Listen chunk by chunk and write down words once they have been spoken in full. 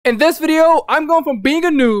In this video, I'm going from being a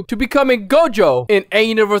noob to becoming Gojo in AUT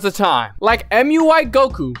Universe of time. Like MUI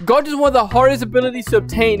Goku, Gojo is one of the hardest abilities to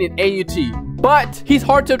obtain in AUT. But he's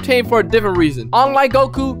hard to obtain for a different reason. Unlike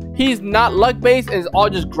Goku, he's not luck-based and it's all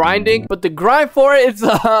just grinding. But the grind for it is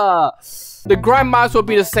the grind might as well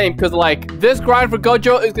be the same. Because like this grind for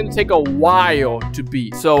Gojo is going to take a while to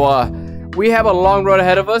beat. So we have a long road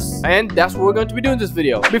ahead of us, and that's what we're going to be doing in this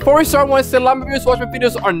video. Before we start, I want to say a lot of viewers watch my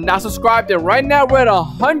videos are not subscribed, and right now we're at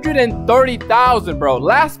 130,000, bro.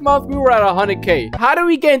 Last month we were at 100K. How do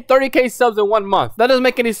we gain 30K subs in 1 month? That doesn't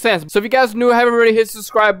make any sense. So if you guys new, haven't already hit the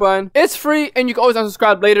subscribe button, it's free, and you can always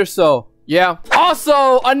unsubscribe later. So yeah.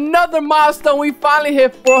 Also, another milestone. We finally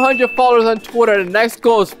hit 400 followers on Twitter. The next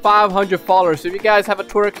goal is 500 followers. So if you guys have a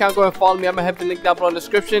Twitter account, go and follow me. I'm gonna have the link down below in the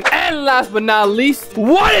description. And last but not least,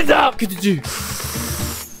 what is up?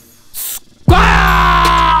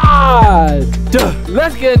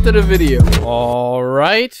 Let's get into the video. All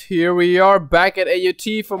right, here we are back at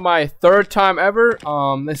AUT for my 3rd time ever.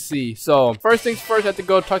 Let's see. So first things first, I have to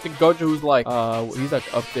go talk to Gojo, who's like he's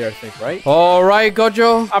like up there, I think, right? All right,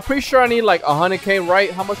 Gojo, I'm pretty sure I need like 100K,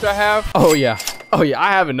 right? How much do I have? Oh yeah,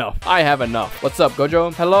 I have enough. What's up,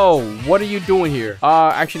 Gojo? Hello, what are you doing here?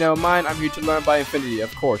 Actually, never mind. I'm here to learn by infinity,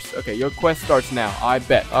 of course. Okay, your quest starts now, I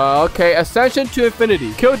bet. Okay, ascension to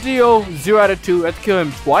infinity. Kill Dio 0 out of 2. I have to kill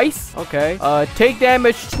him twice. Okay. Take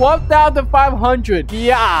damage 12,500.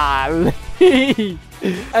 Yeah.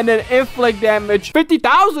 And then inflict damage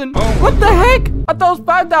 50,000. What the heck? I thought it was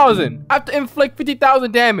 5,000. I have to inflict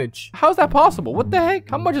 50,000 damage. How is that possible? What the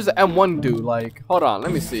heck? How much does the M1 do? Like, hold on,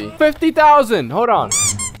 let me see. 50,000. Hold on.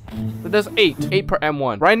 That's 8 per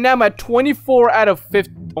M1. Right now I'm at 24 out of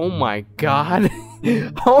 50. Oh my god.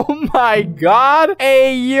 Oh my god.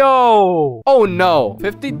 Hey yo. Oh no.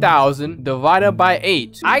 50,000 divided by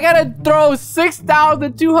 8. I gotta throw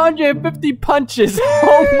 6,250 punches.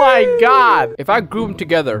 Oh my god. If I group them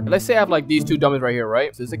together, let's say I have like these two dummies right here,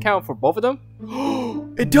 right? Does it count for both of them?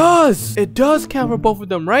 It does. It does count for both of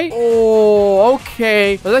them, right? Oh,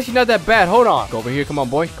 okay. That's actually not that bad. Hold on. Go over here. Come on,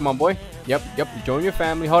 boy. Come on, boy. Yep. Join your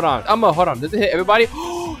family. Hold on. Hold on. Does it hit everybody?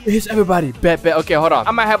 It hits everybody. Bet. Okay, hold on.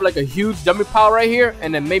 I might have like a huge dummy pile right here,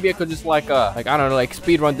 and then maybe I could just like I don't know, like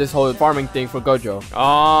speed run this whole farming thing for Gojo.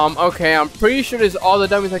 Okay, I'm pretty sure there's all the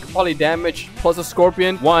dummies I can probably damage plus a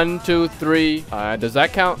scorpion. 1, 2, 3. Does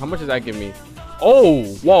that count? How much does that give me? Oh,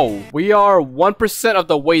 whoa. We are 1% of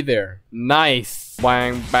the way there. Nice.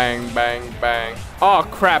 Bang, bang, bang, bang. Oh,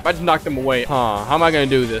 crap. I just knocked them away. Huh. How am I going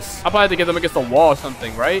to do this? I probably have to get them against the wall or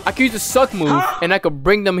something, right? I could use the suck move, and I could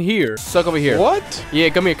bring them here. Suck over here. What? Yeah,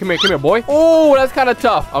 come here, boy. Oh, that's kind of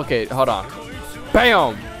tough. Okay, hold on.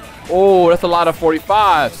 Bam. Oh, that's a lot of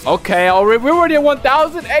 45s. Okay, we're already at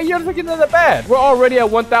 1,000. Hey, you're looking not that bad. We're already at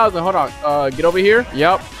 1,000. Hold on. Get over here.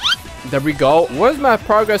 Yep. There we go. Where's my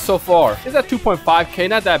progress so far? It's at 2.5K.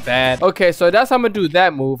 Not that bad. Okay, so that's how I'm gonna do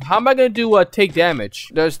that move. How am I gonna do take damage?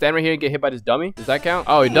 Do I stand right here and get hit by this dummy? Does that count?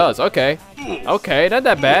 Oh, it does. Okay. Okay, not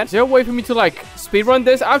that bad. Is there a way for me to like speedrun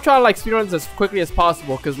this? I'm trying to like speedrun this as quickly as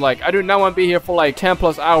possible because like I do not want to be here for like 10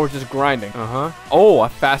 plus hours just grinding. Oh, a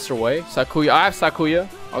faster way. Sakuya. I have Sakuya.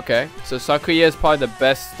 Okay. So Sakuya is probably the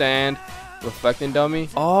best stand. Reflecting dummy.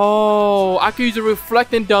 Oh, I could use a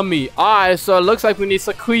reflecting dummy. Alright, so it looks like we need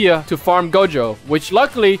Sakuya to farm Gojo, which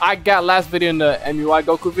luckily I got last video in the MUI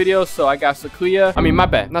Goku video, so I got Sakuya. I mean, my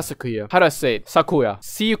bad, not Sakuya. How do I say it? Sakuya.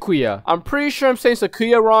 Sakuya. I'm pretty sure I'm saying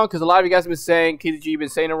Sakuya wrong because a lot of you guys have been saying, KZG been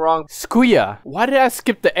saying it wrong. Sakuya. Why did I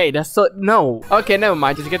skip the A? That's so, no. Okay, never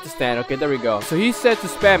mind. Just get the stand. Okay, there we go. So he said to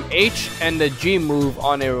spam H and the G move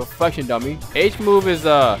on a reflection dummy. H move is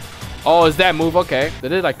oh, is that move? Okay. That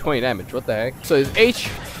did like 20 damage. What the heck? So it's H.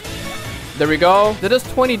 There we go. That does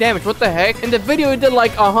 20 damage. What the heck? In the video, it did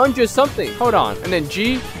like 100 something. Hold on. And then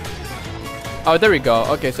G. Oh, there we go.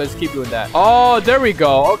 Okay, so let's keep doing that. Oh, there we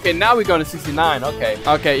go. Okay, now we're going to 69. Okay.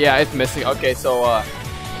 Okay, yeah, it's missing. Okay, so,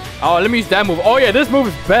 oh, let me use that move. Oh, yeah, this move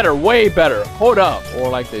is better. Way better. Hold up. Or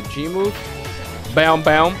like the G move. Bam,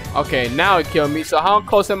 bam. Okay, now it killed me. So how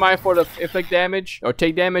close am I for the inflict damage or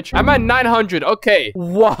take damage? I'm at 900. Okay.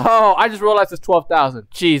 Whoa. I just realized it's 12,000.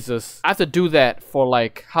 Jesus. I have to do that for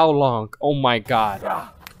like how long? Oh my god.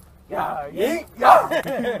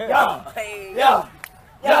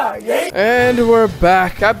 And we're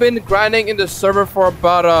back. I've been grinding in the server for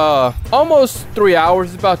about almost 3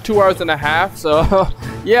 hours. It's about 2 hours and a half. So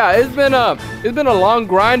Yeah, it's been a long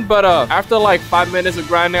grind, but after like 5 minutes of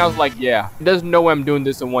grinding, I was like, yeah, there's no way I'm doing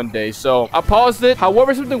this in one day. So I paused it.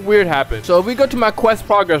 However, something weird happened. So if we go to my quest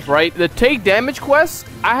progress, right, the take damage quest,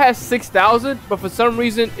 I had 6,000, but for some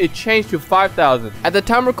reason it changed to 5,000. At the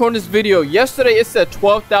time of recording this video, yesterday it said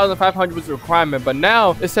 12,500 was the requirement, but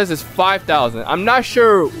now it says it's 5,000. I'm not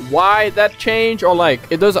sure why that changed, or like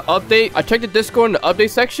if there's an update. I checked the Discord in the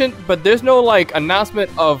update section, but there's no like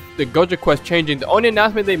announcement of the Gojo quest changing. The only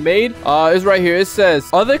announcement they made is right here. It says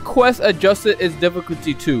other quests adjusted its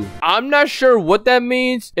difficulty too. I'm not sure what that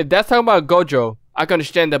means. If that's talking about Gojo, I can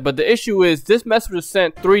understand that, but the issue is this message was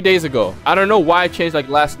sent 3 days ago. I don't know why it changed like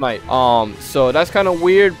last night. So that's kind of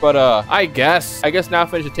weird, but I guess now I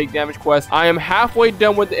finished the take damage quest. I am halfway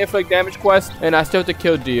done with the inflict damage quest, and I still have to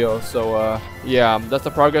kill Dio. So yeah, that's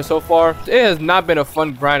the progress so far. It has not been a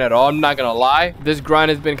fun grind at all, I'm not gonna lie. This grind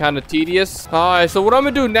has been kind of tedious. Alright, so what I'm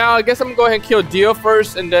gonna do now, I guess I'm gonna go ahead and kill Dio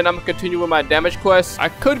first, and then I'm gonna continue with my damage quest. I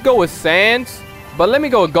could go with Sans, but let me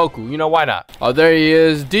go with Goku. You know, why not? Oh, there he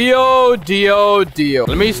is. Dio.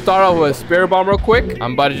 Let me start off with Spirit Bomb real quick.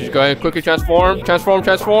 I'm about to just go ahead and quickly transform.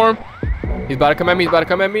 He's about to come at me.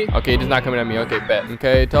 Okay, he's not coming at me. Okay, bet.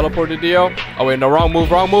 Okay, teleport to Dio. Oh, wait, no, wrong move.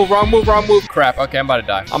 Crap. Okay, I'm about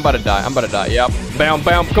to die. Yep. Bam.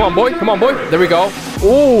 Come on, boy. There we go.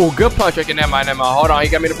 Ooh, good punch. Okay, never mind. Hold on, he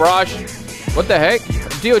got me the barrage. What the heck?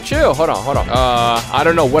 Dio, chill. Hold on. I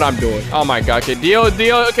don't know what I'm doing. Oh my god. Okay, Dio.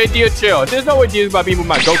 Okay, Dio, chill. There's no way Dio's about to be with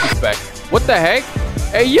my Goku spec. What the heck?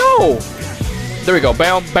 Hey, yo. There we go.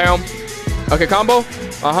 Bam. Okay, combo.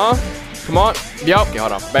 Come on. Yep. Okay,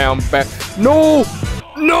 hold on. Bam. No.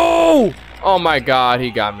 Oh my god,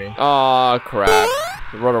 he got me. Oh crap.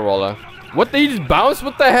 Roller. What? He just bounced?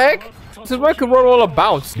 What the heck? Since when could roller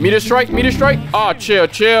bounce? Meter strike. Oh, chill,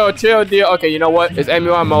 Dio. Okay, you know what? It's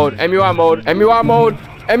MUI mode.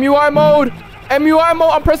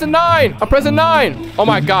 I'm pressing 9. Oh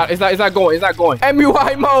my god, it's not going.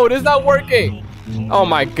 MUI mode, it's not working. Oh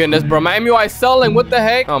my goodness, bro. My MUI is selling. What the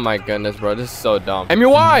heck? Oh my goodness, bro. This is so dumb.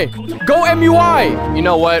 MUI. Go MUI. You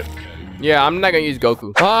know what? Yeah, I'm not gonna use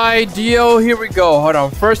Goku. Alright, Dio, here we go. Hold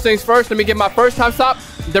on. First things first, let me get my first time stop.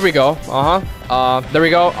 There we go. There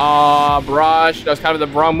we go. Barrage. That was kind of the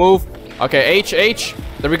wrong move. Okay, H.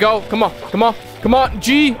 There we go. Come on.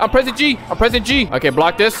 G. I'm pressing G. Okay,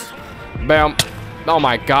 block this. Bam. Oh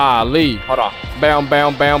my golly. Hold on. Bam.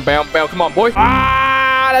 Come on, boy.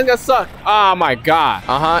 Ah, that's gonna suck. Oh my god.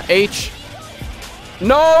 H.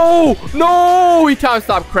 No, he time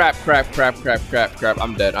stopped. Crap.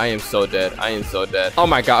 I'm dead. I am so dead. Oh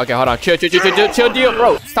my god. Okay, hold on. Chill, Dio,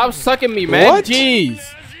 bro. Stop sucking me, man. What? Jeez.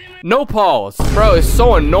 No pause. Bro, it's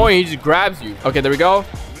so annoying. He just grabs you. Okay, there we go.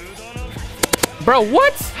 Bro,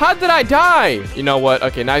 what? How did I die? You know what?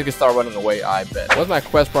 Okay, now you can start running away, I bet. What's my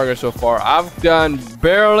quest progress so far? I've done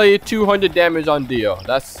barely 200 damage on Dio.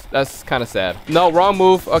 That's kind of sad. No, wrong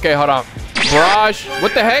move. Okay, hold on. Barrage.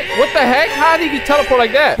 What the heck? How did he teleport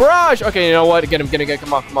like that? Barrage. Okay, you know what? Get him.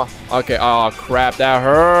 Come on. Okay. Oh, crap. That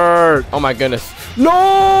hurt. Oh, my goodness.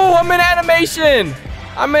 No! I'm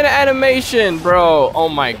in animation, bro. Oh,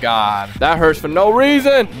 my God. That hurts for no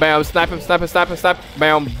reason. Bam. Snipe him.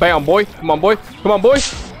 Bam, boy. Come on, boy.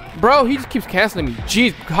 Bro, he just keeps canceling me.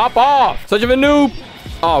 Jeez, hop off. Such of a noob.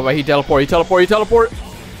 Oh, but he teleport.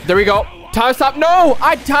 There we go. Time stop. No,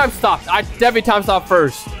 I time stopped. I definitely time stopped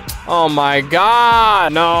first. Oh my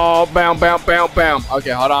god. No. Bam.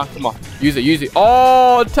 Okay, hold on. Come on. Use it.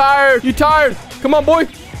 Oh, tired. You tired? Come on, boy.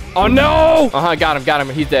 Oh no. Got him.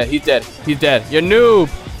 He's dead. You're noob.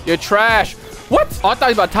 You're trash. What? Oh, I thought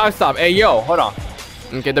he was about to time stop. Hey, yo, hold on.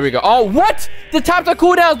 Okay, there we go. Oh, what? The times are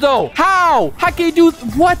cooldowns though. How can you do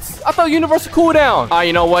what? I thought universal cooldown.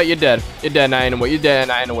 You know what? You're dead. Now anyway.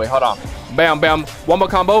 Hold on. Bam. One more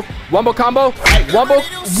combo. What?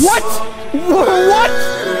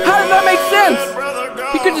 How does that make sense?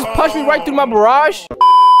 He could just punch me right through my barrage.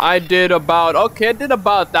 I did about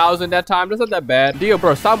 1,000 that time. That's not that bad. Dio,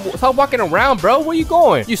 bro, stop walking around, bro. Where you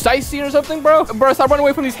going? You sightseeing or something, bro? Bro, stop running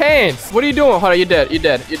away from these hands. What are you doing? Hold on, you're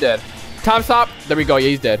dead. Time stop. There we go. Yeah,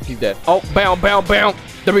 he's dead. Oh, bam.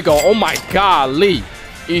 There we go. Oh my golly.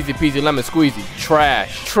 Easy peasy lemon squeezy.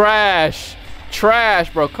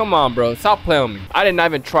 Trash, bro. Come on, bro. Stop playing with me. I did not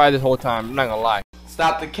even try this whole time. I'm not gonna lie.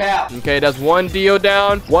 Stop the cap. Okay, that's one Dio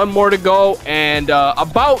down. One more to go. And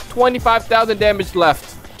about 25,000 damage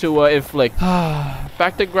left to inflict.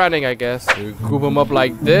 Back to grinding, I guess. We group them up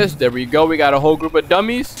like this. There we go. We got a whole group of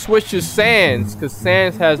dummies. Switch to Sans, because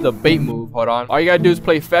Sans has the bait move. Hold on. All you gotta do is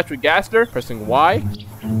play fetch with Gaster. Pressing Y.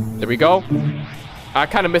 There we go. I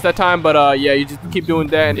kind of missed that time, but yeah, you just keep doing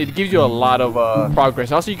that, and it gives you a lot of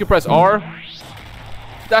progress. Also, you can press R.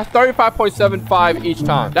 That's 35.75 each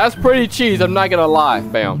time. That's pretty cheese. I'm not gonna lie.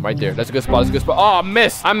 Bam, right there. That's a good spot. That's a good spot. Oh, I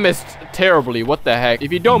missed. I missed terribly. What the heck?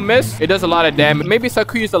 If you don't miss, it does a lot of damage. Maybe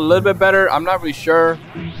Sakuya's a little bit better. I'm not really sure.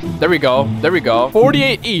 There we go. There we go.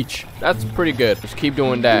 48 each. That's pretty good. Just keep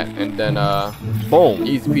doing that. And then, boom.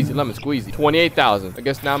 Easy peasy lemon squeezy. 28,000. I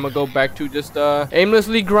guess now I'm gonna go back to just,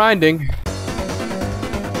 aimlessly grinding.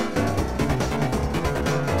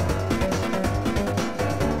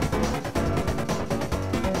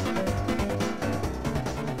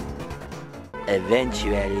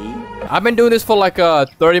 Eventually. I've been doing this for like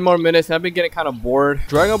 30 more minutes. I've been getting kind of bored.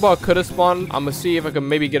 Dragon Ball could have spawned. I'm gonna see if I can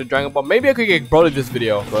maybe get a Dragon Ball. Maybe I could get Broly this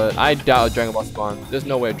video, but I doubt a Dragon Ball spawn. There's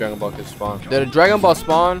no way a Dragon Ball could spawn. Did a Dragon Ball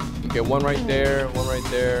spawn? Okay, one right there, one right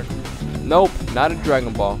there. Nope, not a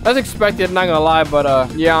Dragon Ball. That's expected, not gonna lie,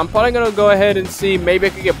 but yeah, I'm probably gonna go ahead and see. Maybe I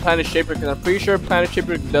could get Planet Shaper, because I'm pretty sure Planet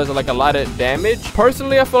Shaper does like a lot of damage.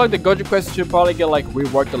 Personally, I feel like the Gojo quest should probably get like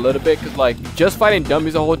reworked a little bit, because like just fighting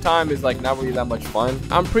dummies the whole time is like not really that much fun.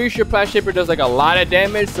 I'm pretty sure Planet Shaper does like a lot of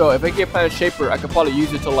damage, so if I get Planet Shaper, I could probably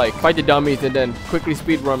use it to like fight the dummies and then quickly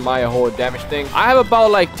speedrun my whole damage thing. I have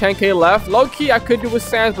about like 10k left. Low key, I could do with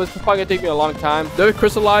Sans, but it's probably gonna take me a long time. Do I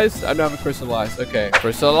crystallize? I don't have a crystallize. Okay,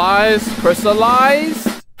 crystallize.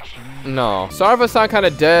 No. Sorry if I sound kind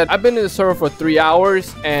of dead. I've been in the server for 3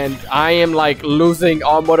 hours and I am like losing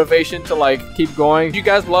all motivation to like keep going. You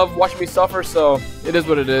guys love watching me suffer, so it is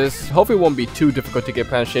what it is. Hopefully it won't be too difficult to get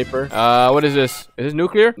Planet Shaper. What is this? Is this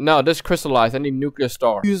nuclear? No, this is crystallized. I need nuclear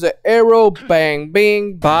star. Use the arrow. Bang,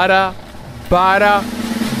 bing, bada, bada,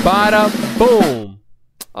 bada, boom.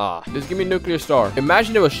 Just give me nuclear star.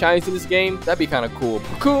 Imagine there was shinies in this game. That'd be kind of cool.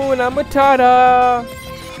 Hakuna Matata.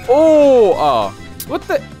 Oh,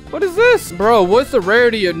 what is this? Bro, what's the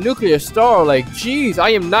rarity of nuclear star? Like, jeez, I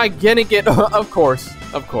am not getting it. Of course.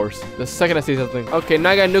 The second I see something. Okay, now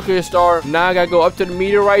I got nuclear star. Now I gotta go up to the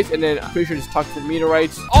meteorites and then I'm pretty sure just talk to the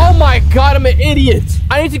meteorites. Oh my god, I'm an idiot.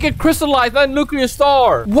 I need to get crystallized, not nuclear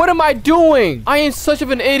star. What am I doing? I am such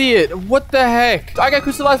of an idiot. What the heck? I got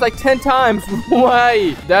crystallized like 10 times.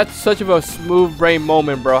 Why? That's such of a smooth brain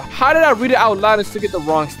moment, bro. How did I read it out loud and still get the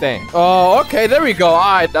wrong stand? Oh, okay, there we go.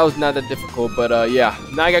 All right, that was not that difficult, but yeah.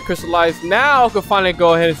 Now I got crystallized. Now I can finally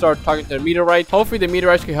go ahead and start talking to the meteorites. Hopefully the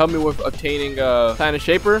meteorites can help me with obtaining Planet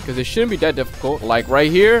Shaper, because it shouldn't be that difficult. Like right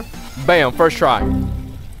here, bam, first try.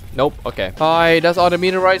 Nope. Okay. Alright, that's all the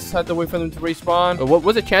meteorites. Have to wait for them to respawn. But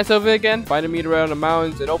what's the chance of it again? Find a meteorite on the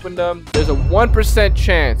mountains and open them. There's a 1%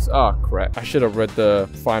 chance. Oh crap, I should have read the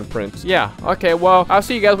fine print. Yeah. Okay, well, I'll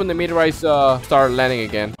see you guys when the meteorites start landing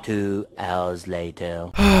again. 2 hours later.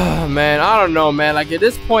 Man, I don't know, man. Like at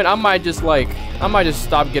this point, I might just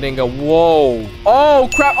stop getting a whoa. Oh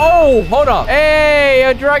crap. Oh, hold on. Hey,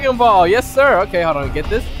 a Dragon Ball. Yes sir. Okay, hold on, get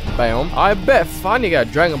this. Bam. I bet finally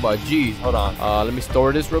got Dragon Ball. Jeez, hold on. Let me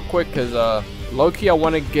store this real quick, because low-key I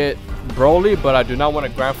want to get Broly, but I do not want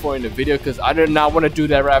to grind for it in the video, because I do not want to do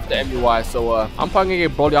that right after MUI. So I'm probably gonna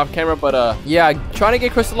get Broly off camera, but yeah, trying to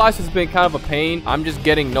get crystallized has been kind of a pain. I'm just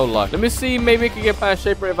getting no luck. Let me see, maybe I can get Planet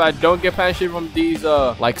Shaper. If I don't get Planet Shaper from these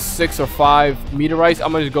like 6 or 5 meteorites,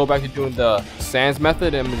 I'm gonna just go back to doing the Sans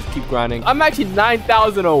method and just keep grinding. I'm actually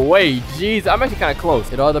 9,000 away. Jeez, I'm actually kind of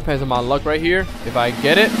close. It all depends on my luck right here. If I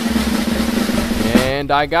get it, and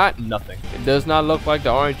I got nothing. It does not look like the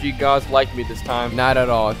RNG gods like me this time. Not at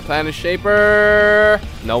all. Planet Shaper.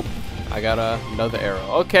 Nope. I got another arrow.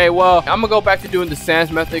 Okay, well, I'm gonna go back to doing the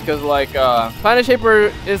Sans method, because like Planet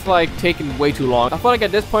Shaper is like taking way too long. I feel like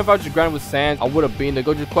at this point, if I was just grinding with Sans, I would have been the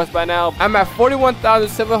Gojo quest by now. I'm at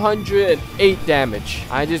 41,708 damage.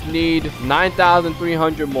 I just need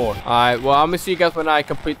 9,300 more. All right, well, I'm gonna see you guys when I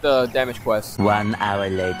complete the damage quest. 1 hour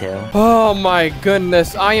later. Oh my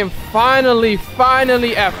goodness, I am finally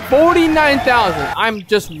at 49,000. I'm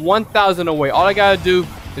just 1,000 away. All I gotta do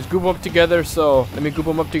is group them up together. So let me group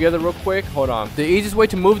them up together real quick. Hold on. The easiest way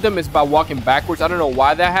to move them is by walking backwards. I don't know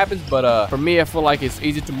why that happens, but for me, I feel like it's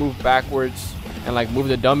easy to move backwards and like move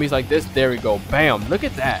the dummies like this. There we go. Bam. Look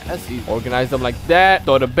at that. That's easy. Organize them like that.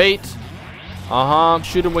 Throw the bait.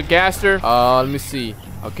 Shoot them with Gaster. Let me see.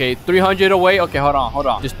 Okay, 300 away. Okay, hold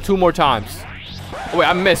on. Just 2 more times. Oh, wait,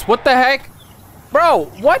 I missed. What the heck? Bro,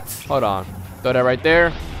 what? Hold on. Throw that right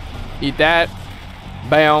there. Eat that.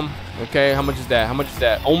 Bam. Okay, how much is that?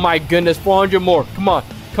 Oh my goodness, 400 more. Come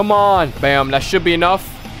on. Bam, that should be enough.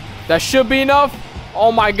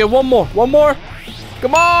 Oh my god, one more.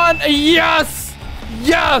 Come on. Yes,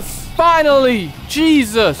 finally.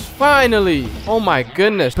 Jesus, finally. Oh my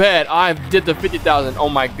goodness. Bet I did the 50,000. Oh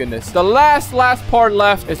my goodness. The last part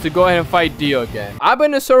left is to go ahead and fight Dio again. I've been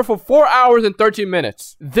in the server for 4 hours and 13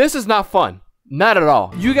 minutes. This is not fun. Not at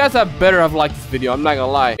all. You guys better have liked this video. I'm not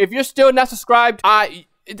gonna lie. If you're still not subscribed,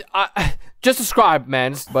 Just subscribe,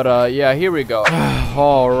 man. But yeah, here we go.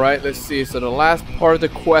 Alright, let's see. So the last part of the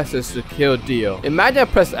quest is to kill Dio. Imagine I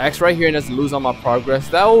press X right here and just lose all my progress.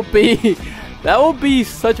 That would be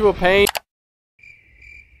such of a pain.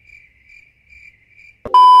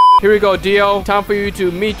 Here we go, Dio. Time for you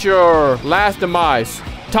to meet your last demise.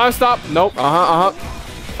 Time stop. Nope.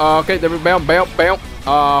 Okay, there we go. Bam.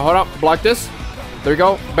 Hold up. Block this. There we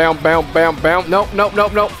go. Bam. Nope.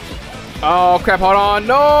 Oh, crap. Hold on.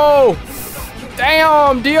 No.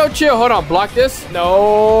 Damn. Dio, chill. Hold on. Block this.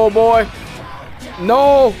 No, boy.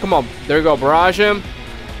 No. Come on. There we go. Barrage him.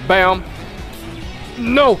 Bam.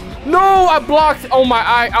 No. I blocked. Oh my,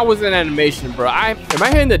 I was in animation, bro. Am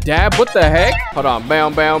I hitting the dab? What the heck? Hold on.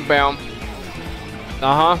 Bam.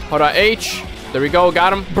 Hold on. H. There we go.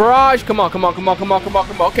 Got him. Barrage. Come on.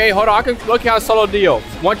 Okay, hold on. I can look how solo Dio.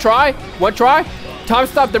 One try. Time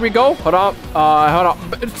stop. There we go. Hold on.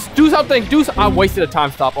 Do something. I wasted a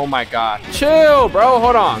time stop. Oh my god. Chill, bro.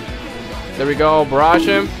 Hold on. There we go. Barrage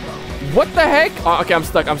him. What the heck? Oh, okay, I'm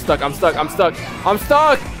stuck.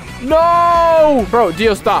 No! Bro,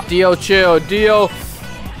 Dio, stop. Dio, chill. Dio.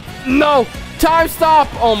 No! Time stop!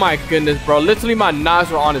 Oh my goodness, bro. Literally, my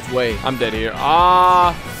knives were on its way. I'm dead here.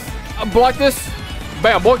 Block this.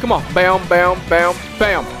 Bam, boy, come on. Bam.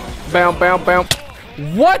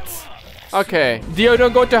 What? Okay. Dio,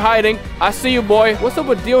 don't go to hiding. I see you, boy. What's up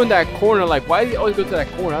with Dio in that corner? Like, why does he always go to that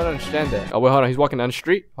corner? I don't understand that. Oh, wait, hold on. He's walking down the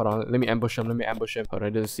street. Hold on. Let me ambush him. Hold on.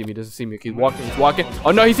 He doesn't see me. He's walking.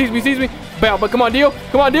 Oh, no, he sees me. Bam, but come on, Dio.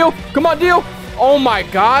 Oh, my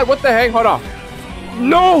God. What the heck? Hold on.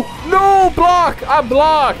 No, block. I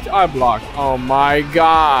blocked. Oh, my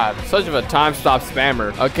God. Such of a time stop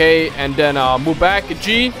spammer. Okay, and then move back.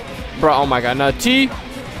 G. Bro, oh, my God. Now, T.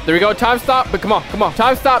 There we go. Time stop. But come on.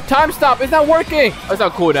 Time stop. It's not working. It's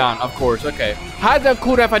not cooldown, of course. Okay. How is that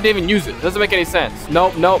cooldown if I didn't even use it? Doesn't make any sense.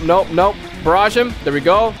 Nope. Barrage him. There we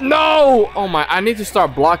go. No. Oh my. I need to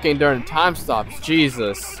start blocking during time stops.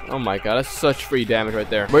 Jesus. Oh my god. That's such free damage right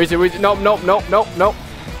there. Where is it? Nope.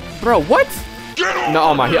 Bro, what? No,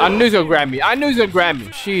 oh my. I knew he was gonna grab me.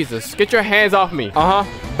 Jesus. Get your hands off me.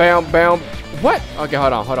 Bam. What? Okay,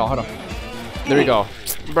 hold on. There we go.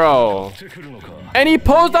 Bro. And he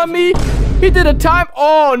posed on me. He did a time.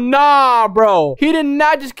 Oh, nah, bro. He did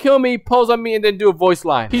not just kill me, pose on me, and then do a voice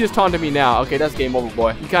line. He just taunted me now. Okay, that's game over,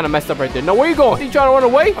 boy. You kind of messed up right there. No, where you going? You trying to run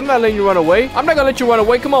away? I'm not letting you run away. I'm not gonna let you run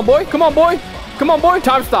away. Come on, boy.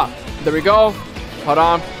 Time stop. There we go. Hold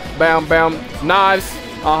on. Bam. Knives.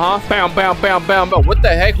 Bam. What the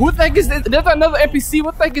heck? Who the heck is this? There's another NPC.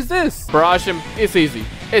 What the heck is this? Barrage him. It's easy.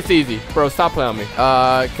 Bro, stop playing on me.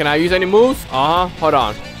 Can I use any moves? Hold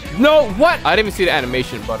on. No, what? I didn't even see the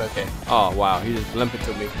animation, but okay. Oh, wow. He just limped it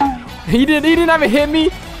to me. He didn't even hit me.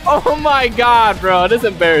 Oh, my God, bro. This is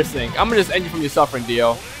embarrassing. I'm going to just end you from your suffering,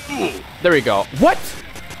 Dio. There we go. What?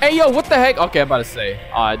 Hey, yo, what the heck? Okay, I'm about to say.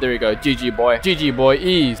 All right, there we go. GG, boy.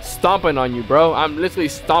 Ease. Stomping on you, bro. I'm literally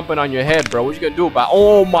stomping on your head, bro. What you gonna do about it?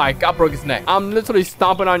 Oh, my God. I broke his neck. I'm literally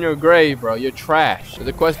stomping on your grave, bro. You're trash. Is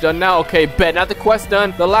the quest done now? Okay, bet. Not the quest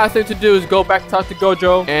done. The last thing to do is go back to talk to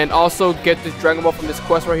Gojo and also get this Dragon Ball from this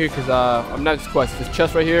quest right here because, I'm not this quest. This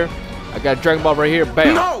chest right here. I got a Dragon Ball right here.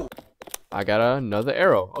 Bam. No! I got another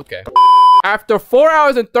arrow. Okay. After 4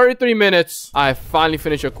 hours and 33 minutes, I finally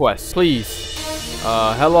finished your quest. Please.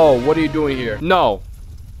 Hello, what are you doing here? No.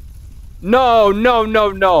 Do not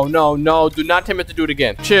tell me to do it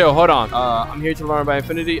again. Chill, hold on. I'm here to learn by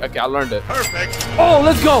infinity. Okay, I learned it. Perfect. Oh,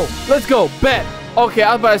 let's go. Bet. Okay,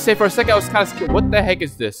 I was about to say for a second I was kind of scared. What the heck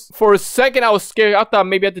is this? For a second I was scared. I thought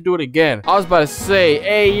maybe I had to do it again. I was about to say,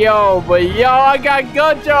 hey, yo, I got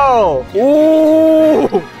Gojo.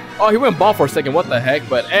 Ooh. Oh, he went ball for a second. What the heck?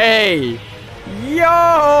 But hey,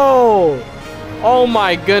 yo. Oh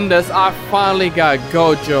my goodness, I finally got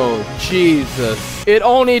Gojo. Jesus. It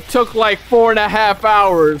only took like 4.5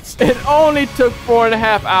 hours.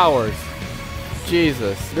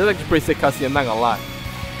 Jesus. This is actually pretty sick cutscene, I'm not gonna lie.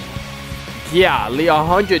 Yeah,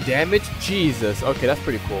 100 damage? Jesus. Okay, that's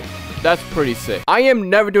pretty cool. That's pretty sick. I am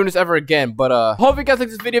never doing this ever again, but hope you guys liked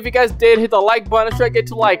this video. If you guys did, hit the like button. Let's try to get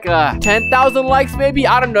to like 10,000 likes maybe.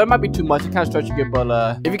 I don't know, it might be too much. It kind of stretching it,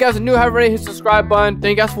 but if you guys are new, haven't already, hit the subscribe button.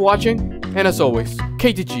 Thank you guys for watching, and as always,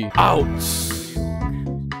 KTG out.